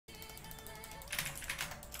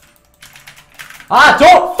Ah,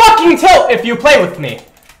 don't fucking tilt if you play with me.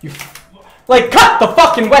 You, like, cut the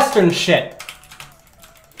fucking Western shit.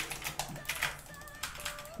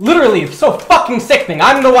 Literally, so fucking sickening.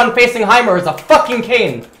 I'm the one facing heimer as a fucking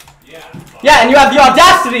kayn. Yeah, and you have the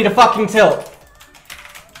audacity to fucking tilt.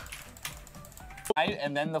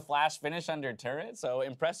 And then the flash finish under turret, so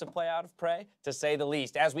impressive play out of Prey, to say the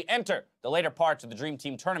least. As we enter the later parts of the Dream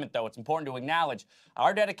Team tournament, though, it's important to acknowledge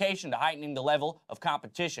our dedication to heightening the level of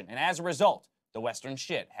competition, and as a result, the Western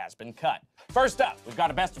shit has been cut. First up, we've got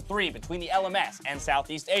a best-of-3 between the LMS and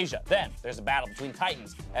Southeast Asia. Then, there's a battle between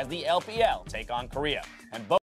Titans as the LPL take on Korea. And both